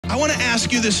I want to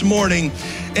ask you this morning,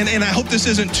 and I hope this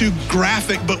isn't too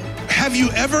graphic, but have you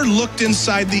ever looked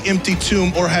inside the empty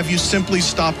tomb, or have you simply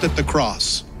stopped at the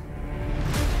cross?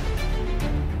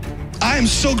 I am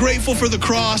so grateful for the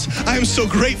cross. I am so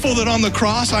grateful that on the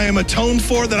cross I am atoned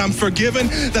for, that I'm forgiven,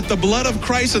 that the blood of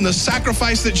Christ and the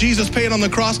sacrifice that Jesus paid on the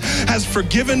cross has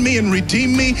forgiven me and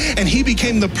redeemed me, and he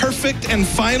became the perfect and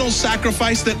final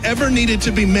sacrifice that ever needed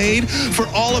to be made for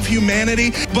all of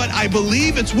humanity. But I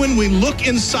believe it's when we look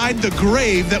inside the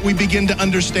grave that we begin to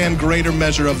understand greater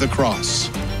measure of the cross.